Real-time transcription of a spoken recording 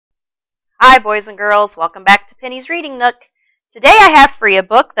Hi, boys and girls. Welcome back to Penny's Reading Nook. Today I have for you a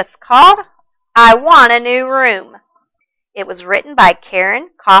book that's called I Want a New Room. It was written by Karen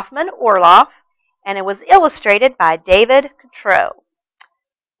Kaufman Orloff, and it was illustrated by David Catrow.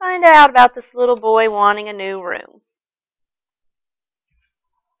 Find out about this little boy wanting a new room.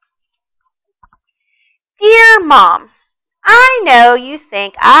 Dear Mom, I know you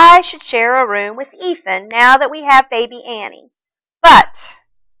think I should share a room with Ethan now that we have baby Annie, but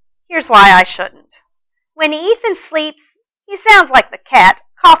here's why I shouldn't. When Ethan sleeps, he sounds like the cat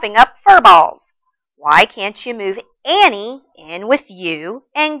coughing up fur balls. Why can't you move Annie in with you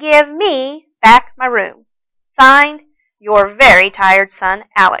and give me back my room? Signed, your very tired son,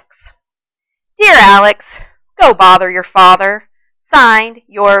 Alex. Dear Alex, go bother your father. Signed,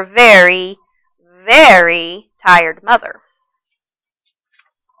 your very, very tired mother.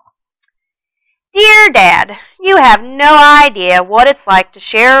 Dear Dad, you have no idea what it's like to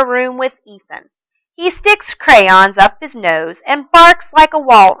share a room with Ethan. He sticks crayons up his nose and barks like a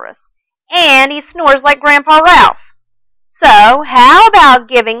walrus, and he snores like Grandpa Ralph. So how about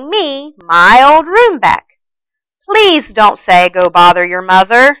giving me my old room back? Please don't say go bother your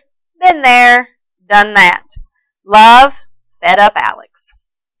mother. Been there, done that. Love, Fed Up Alex.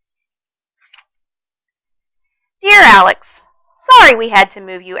 Dear Alex, sorry we had to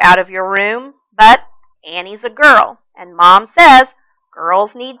move you out of your room. But Annie's a girl, and Mom says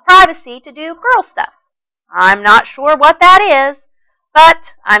girls need privacy to do girl stuff. I'm not sure what that is,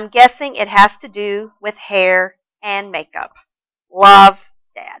 but I'm guessing it has to do with hair and makeup. Love,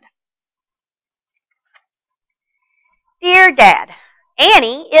 Dad. Dear Dad,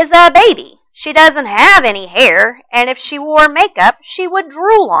 Annie is a baby. She doesn't have any hair, and if she wore makeup, she would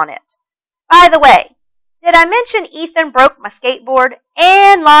drool on it. By the way, did I mention Ethan broke my skateboard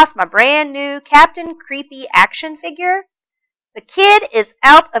and lost my brand new Captain Creepy action figure? The kid is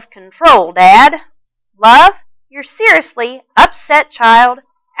out of control, Dad. Love, your seriously upset child,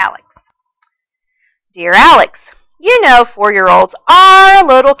 Alex. Dear Alex, you know 4-year-olds are a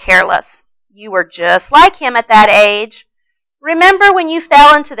little careless. You were just like him at that age. Remember when you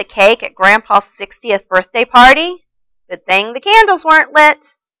fell into the cake at Grandpa's 60th birthday party? Good thing the candles weren't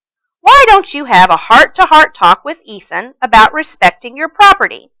lit. Why don't you have a heart-to-heart talk with Ethan about respecting your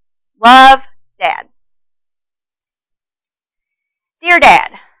property? Love, Dad. Dear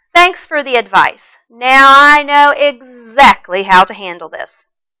Dad, thanks for the advice. Now I know exactly how to handle this.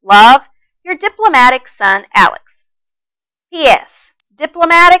 Love, your diplomatic son, Alex. P.S.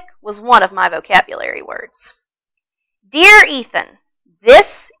 Diplomatic was one of my vocabulary words. Dear Ethan,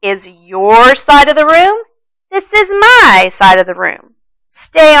 this is your side of the room. This is my side of the room.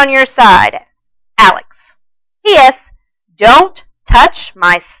 Stay on your side, Alex. P.S. Don't touch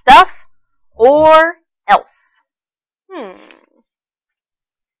my stuff or else.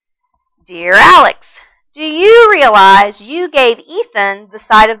 Dear Alex, do you realize you gave Ethan the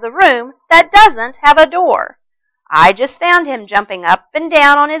side of the room that doesn't have a door? I just found him jumping up and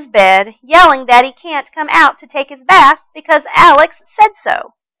down on his bed, yelling that he can't come out to take his bath because Alex said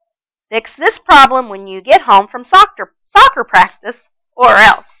so. Fix this problem when you get home from soccer practice, or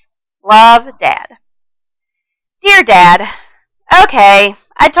else. Love, Dad. Dear Dad, okay,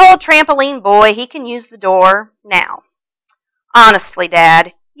 I told Trampoline Boy he can use the door now. Honestly,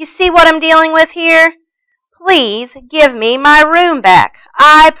 Dad, you see what I'm dealing with here? Please give me my room back.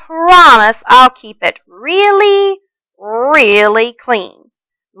 I promise I'll keep it really, really clean.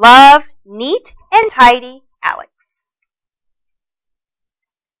 Love, neat and tidy, Alex.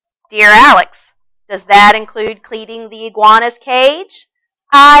 Dear Alex, does that include cleaning the iguana's cage?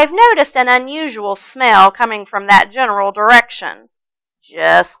 I've noticed an unusual smell coming from that general direction.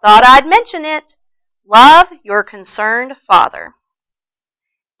 Just thought I'd mention it. Love, your concerned father.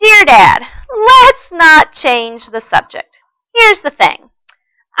 Dear Dad, let's not change the subject. Here's the thing.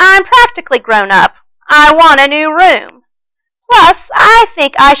 I'm practically grown up. I want a new room. Plus, I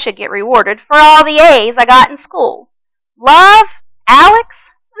think I should get rewarded for all the A's I got in school. Love, Alex,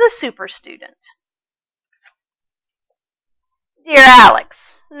 the super student. Dear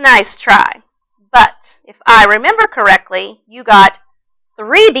Alex, nice try. But if I remember correctly, you got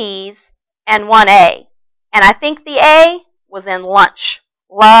 3 B's and 1 A. And I think the A was in lunch.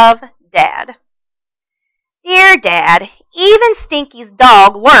 Love, Dad. Dear Dad, even Stinky's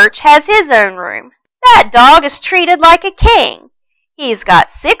dog, Lurch, has his own room. That dog is treated like a king. He's got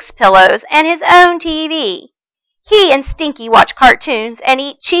 6 pillows and his own TV. He and Stinky watch cartoons and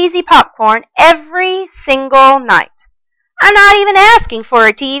eat cheesy popcorn every single night. I'm not even asking for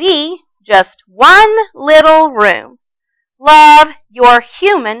a TV, just one little room. Love, your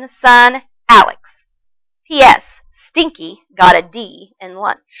human son, Alex. P.S. Stinky got a D in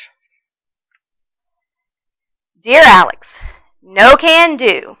lunch. Dear Alex, no can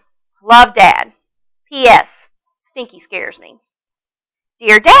do. Love, Dad. P.S. Stinky scares me.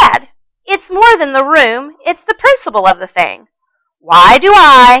 Dear Dad, it's more than the room, it's the principle of the thing. Why do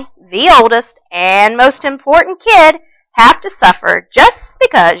I, the oldest and most important kid, have to suffer just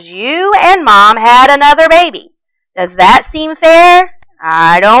because you and Mom had another baby? Does that seem fair?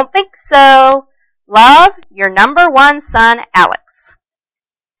 I don't think so. Love, your number 1 son, Alex.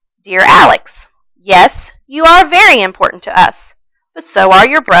 Dear Alex, yes, you are very important to us, but so are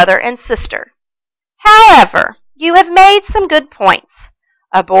your brother and sister. However, you have made some good points.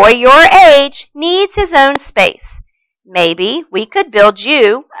 A boy your age needs his own space. Maybe we could build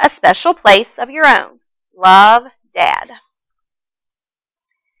you a special place of your own. Love, Dad.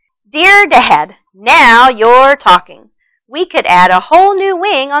 Dear Dad, now you're talking. We could add a whole new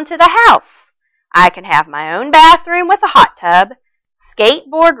wing onto the house. I can have my own bathroom with a hot tub,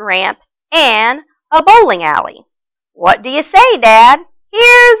 skateboard ramp, and a bowling alley. What do you say, Dad?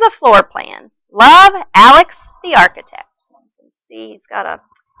 Here's a floor plan. Love, Alex, the architect. You can see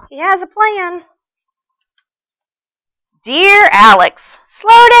he has a plan. Dear Alex,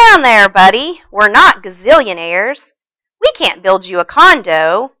 slow down there, buddy. We're not gazillionaires. We can't build you a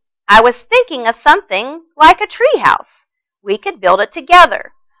condo. I was thinking of something like a treehouse. We could build it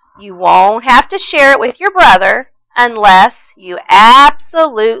together. You won't have to share it with your brother unless you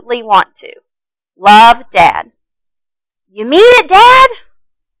absolutely want to. Love, Dad. You mean it, Dad?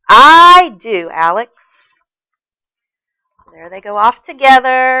 I do, Alex. There they go off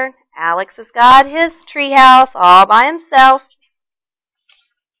together. Alex has got his treehouse all by himself.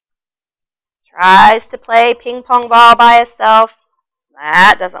 Tries to play ping pong ball by himself.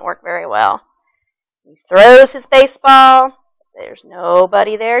 That doesn't work very well. He throws his baseball. There's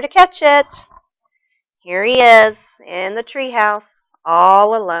nobody there to catch it. Here he is in the treehouse,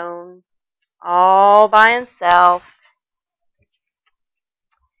 all alone, all by himself.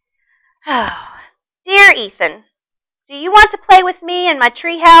 Oh, dear Ethan, do you want to play with me in my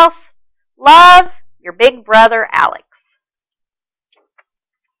treehouse? Love, your big brother, Alex.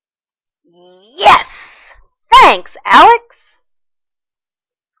 Yes! Thanks, Alex!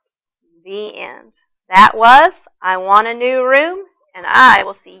 The end. That was I Want a New Room, and I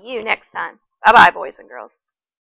will see you next time. Bye-bye, boys and girls.